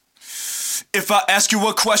If I ask you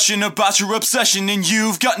a question about your obsession and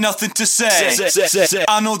you've got nothing to say,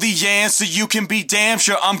 I know the answer, you can be damn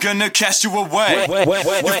sure I'm gonna cast you away.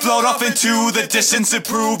 You float off into the distance and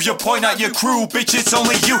prove your point, not your crew. Bitch, it's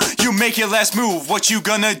only you, you make your last move. What you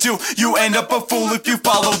gonna do? You end up a fool if you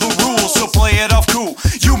follow the rules. So play it off cool,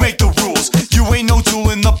 you make the rules. You ain't no tool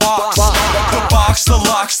in the box. The box, the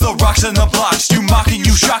locks, the rocks and the blocks. You mocking,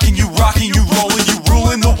 you shocking, you rocking, you rolling, you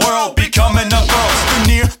ruling the world, becoming a girl. The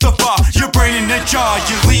near, the far, your brain in the jar.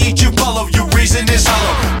 You lead, you follow, your reason is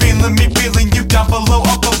hollow. Feeling me, feeling you down below,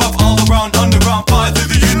 up above, all around, underground, fly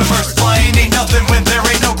through the universe. Flying ain't nothing when there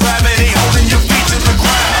ain't no gravity holding your feet to the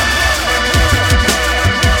ground.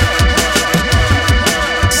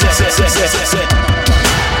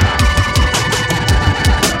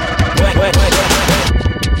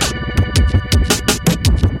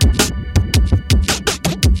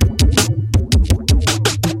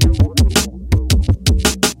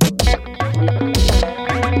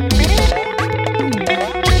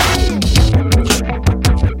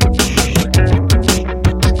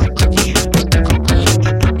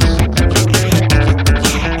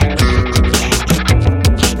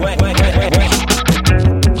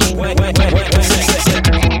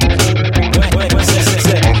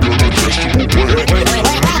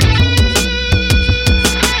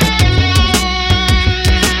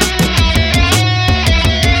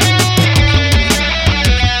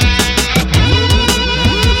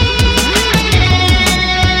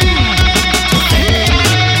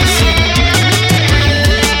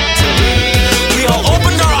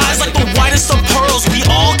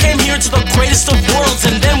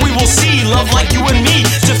 Like you and me,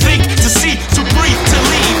 to think, to see, to breathe, to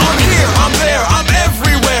leave. I'm here, I'm there, I'm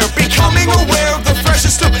everywhere. Becoming aware of the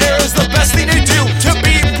freshest of air is the best thing to do. To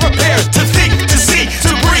be prepared, to think, to see,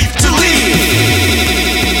 to breathe, to leave.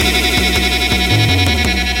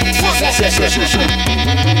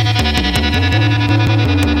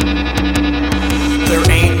 There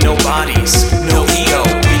ain't no bodies, no ego,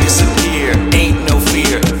 we disappear. Ain't no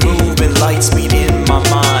fear, moving light speed in my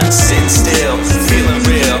mind. Sit still, feeling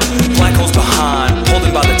real. Black holes behind,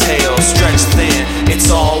 holding by the tail, stretched thin, it's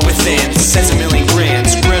all within. Sends a million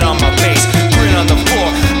grins, grin on my face, grin on the floor,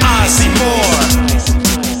 I see more.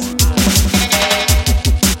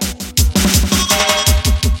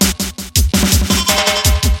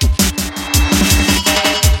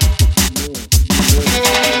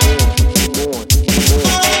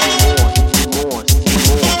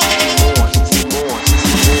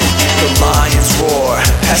 The lions roar,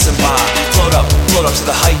 passing by, float up to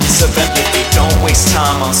the heights of empathy. Don't waste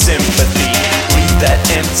time on sympathy. Leave that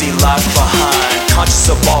empty life behind. Conscious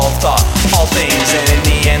of all thought, all things, and in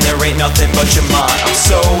the end there ain't nothing but your mind. I'm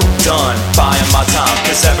so done buying my time,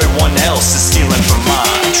 cause everyone else is stealing from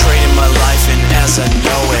mine. I'm trading my life in as I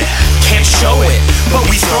know it. Can't show it, but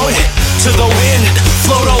we throw it to the wind,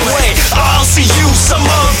 float away. I'll see you some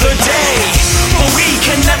other day. But we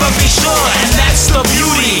can never be sure, and that's the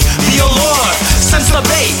beauty, the allure. Sense the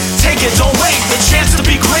bait, take it, don't wait. The chance to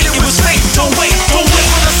be great, it was fate. Don't wait for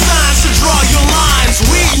the signs to draw your lines.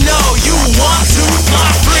 We know you want to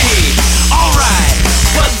fly free. Alright,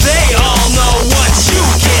 but they all know what you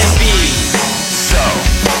can be. So,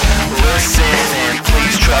 listen and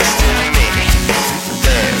please trust in me.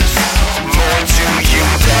 There's more to you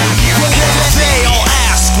than you can. They all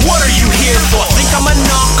ask, what are you here for? Think I'm a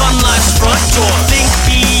knock on life's front door. Think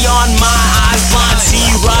beyond my eyes, blind, see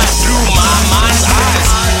right through my mind's eyes.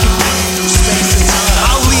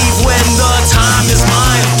 I'll leave when the time is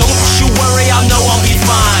mine. Don't you worry, I know I'll be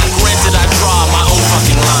fine. Granted, I draw my own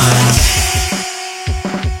fucking line.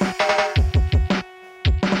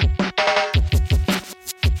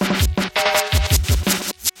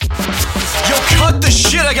 Yo, cut the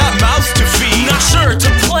shit, I got mouths to feed. Not sure to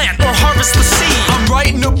plant or harvest the seed. I'm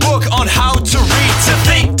writing a